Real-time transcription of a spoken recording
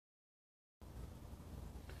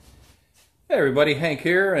Hey everybody, Hank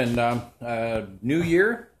here, and new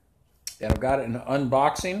year, and I've got an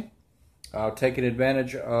unboxing. Taking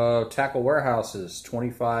advantage of Tacklewarehouse's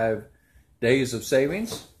 25 days of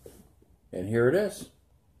savings, and here it is,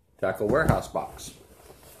 Tackle Warehouse box.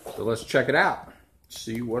 So let's check it out,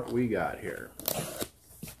 see what we got here.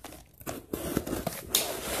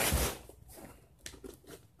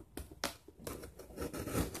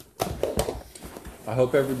 I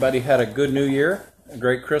hope everybody had a good New Year, a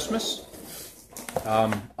great Christmas.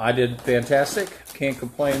 I did fantastic. Can't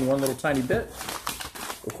complain one little tiny bit.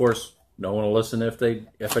 Of course, no one will listen if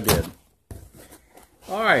I did.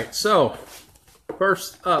 All right, so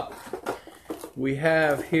first up, we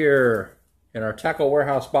have here in our Tackle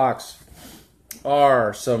Warehouse box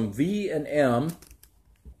are some V&M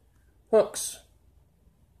hooks.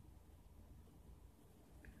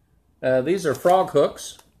 These are frog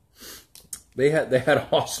hooks. They had an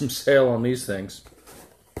awesome sale on these things.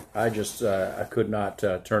 I could not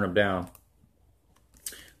turn them down.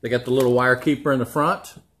 They got the little wire keeper in the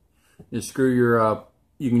front. You screw your,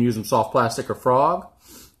 you can use them soft plastic or frog,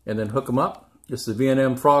 and then hook them up. This is the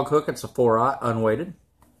V&M frog hook. It's a 4/0 unweighted.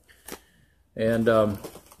 And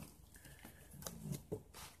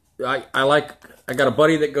I got a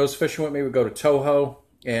buddy that goes fishing with me. We go to Toho,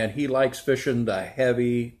 and he likes fishing the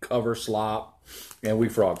heavy cover slop, and we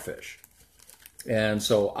frog fish. And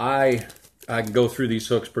so I can go through these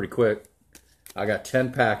hooks pretty quick. I got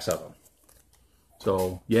 10 packs of them.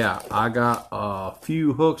 So yeah, I got a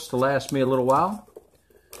few hooks to last me a little while.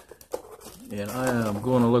 And I am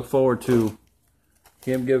going to look forward to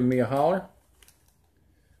him giving me a holler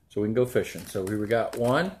so we can go fishing. So here we got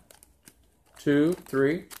 1, 2,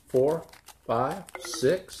 3, 4, 5,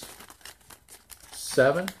 6,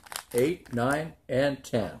 7, 8, 9, and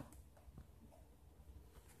 10.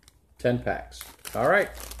 10 packs. All right.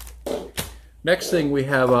 Next thing we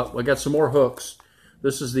have up, I got some more hooks.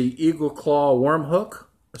 This is the Eagle Claw worm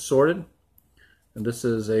hook, assorted. And this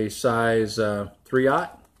is a size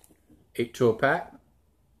 3/0, 8 to a pack.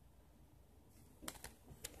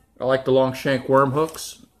 I like the long shank worm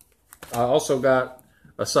hooks. I also got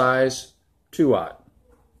a size 2/0.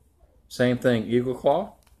 Same thing, Eagle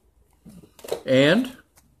Claw. And,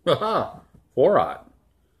 4/0.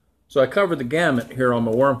 So I covered the gamut here on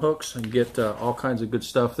my worm hooks and get all kinds of good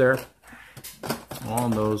stuff there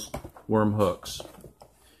on those worm hooks.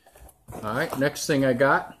 All right, next thing I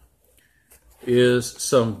got is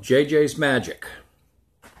some JJ's Magic.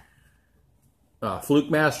 Fluke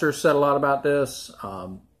Master said a lot about this.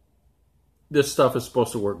 This stuff is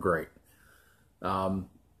supposed to work great.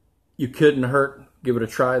 You couldn't hurt. Give it a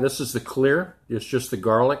try. This is the clear. It's just the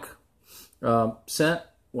garlic scent.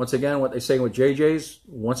 Once again, what they say with JJ's,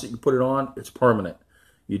 once you put it on, it's permanent.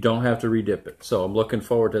 You don't have to redip it. So I'm looking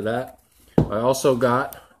forward to that. I also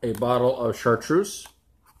got a bottle of chartreuse.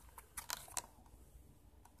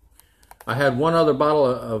 I had one other bottle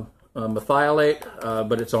of methylate,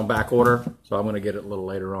 but it's on back order, so I'm going to get it a little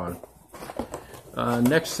later on.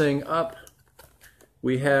 Next thing up,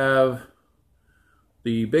 we have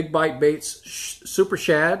the Big Bite Baits Super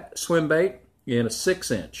Shad Swim Bait in a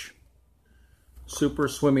 6-inch. Super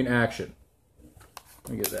swimming action.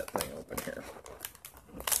 Let me get that thing open here.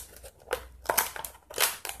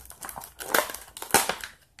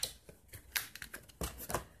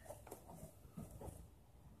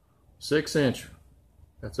 Six-inch.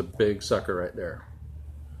 That's a big sucker right there.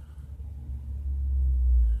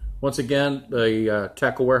 Once again, the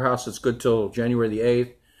Tackle Warehouse is good till January the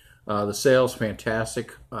 8th. The sale's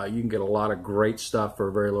fantastic. You can get a lot of great stuff for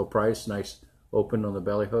a very low price. Nice open on the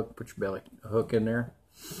belly hook. Put your belly hook in there.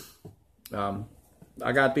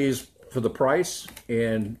 I got these for the price,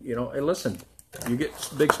 and you know, hey, listen, you get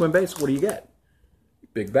big swim baits. What do you get?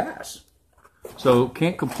 Big bass. So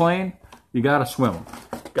can't complain. You gotta swim them.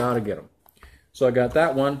 Gotta get them. So I got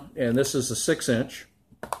that one, and this is a 6-inch.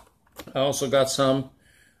 I also got some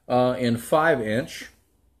in 5-inch,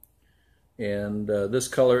 and this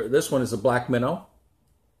color. This one is a black minnow.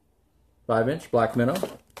 5-inch black minnow.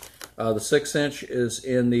 The 6-inch is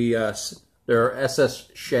in the their SS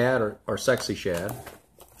shad or sexy shad.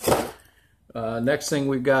 Next thing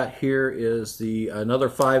we've got here is the another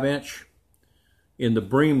 5-inch in the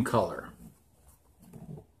bream color.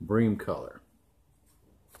 Bream color.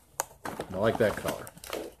 I like that color.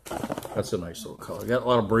 That's a nice little color. Got a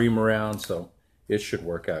lot of bream around, so it should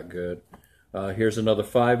work out good. Here's another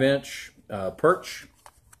 5-inch perch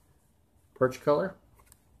color.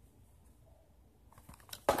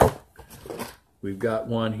 We've got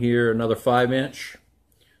one here, another 5-inch.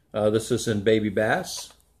 This is in baby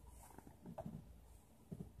bass.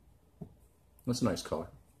 That's a nice color.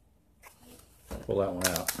 Pull that one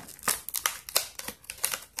out.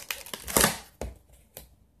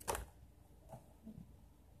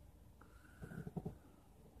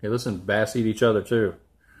 Hey, listen, bass eat each other too.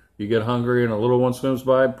 You get hungry and a little one swims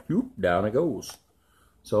by, whoop, down it goes.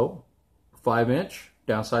 So, 5-inch,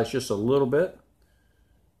 downsize just a little bit.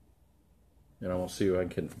 And I want to see if I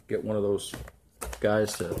can get one of those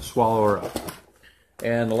guys to swallow her up.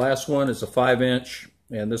 And the last one is a 5-inch,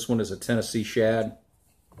 and this one is a Tennessee shad.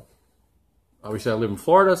 Obviously, I live in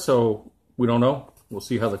Florida, so we don't know. We'll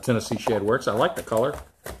see how the Tennessee shad works. I like the color,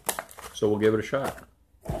 so we'll give it a shot.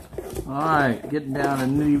 All right, getting down to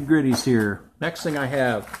nitty-gritties here. Next thing I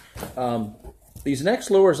have, these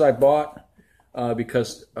next lures I bought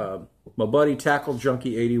because my buddy Tackle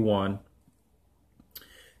Junkie 81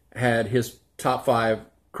 had his top 5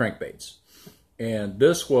 crankbaits. And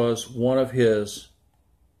this was one of his,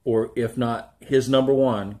 or if not his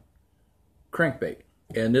 #1 crankbait.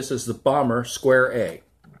 And this is the Bomber Square A.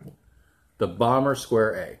 The Bomber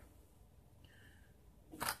Square A.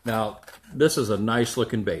 Now, this is a nice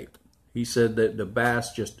looking bait. He said that the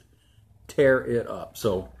bass just tear it up.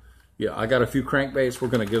 So, yeah, I got a few crankbaits. We're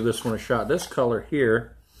going to give this one a shot. This color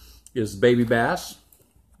here is baby bass.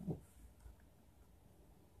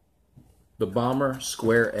 The Bomber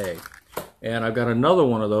Square A. And I've got another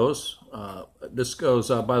one of those. This goes,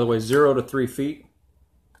 by the way, 0 to 3 feet.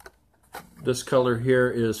 This color here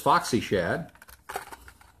is Foxy Shad.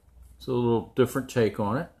 It's a little different take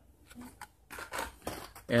on it.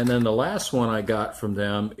 And then the last one I got from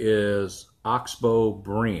them is Oxbow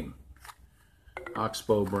Bream.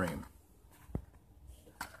 Oxbow Bream.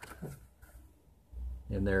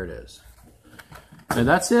 And there it is. And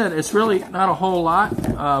that's it. It's really not a whole lot.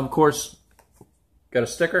 Of course, got a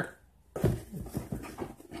sticker.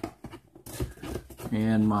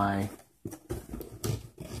 And my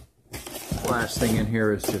last thing in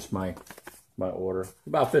here is just my order.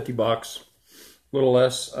 About 50 bucks. A little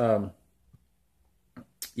less.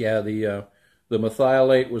 Yeah, the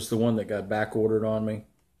methylate was the one that got back ordered on me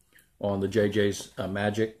on the JJ's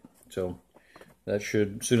Magic. So that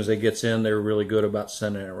should, as soon as it gets in, they're really good about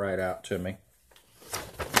sending it right out to me.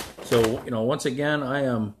 So, you know, once again, I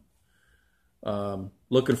am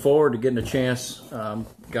looking forward to getting a chance.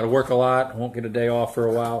 Got to work a lot. I won't get a day off for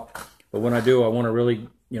a while. But when I do, I want to really,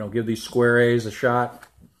 you know, give these Square A's a shot.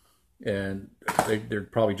 And they're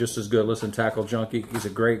probably just as good. Listen, Tackle Junkie, he's a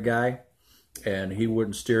great guy. And he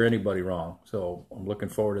wouldn't steer anybody wrong. So I'm looking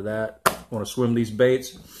forward to that. I want to swim these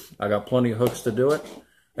baits. I got plenty of hooks to do it.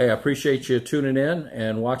 Hey, I appreciate you tuning in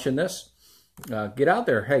and watching this. Get out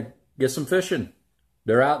there. Hey, get some fishing.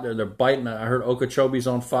 They're out there. They're biting. I heard Okeechobee's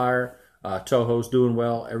on fire. Toho's doing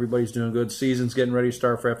well. Everybody's doing good. Season's getting ready to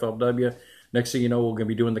start for FLW. Next thing you know, we're going to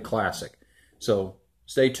be doing the Classic. So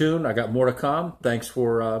stay tuned. I got more to come. Thanks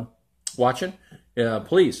for watching.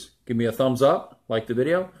 Please give me a thumbs up, like the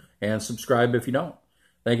video, and subscribe if you don't.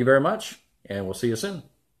 Thank you very much, and we'll see you soon.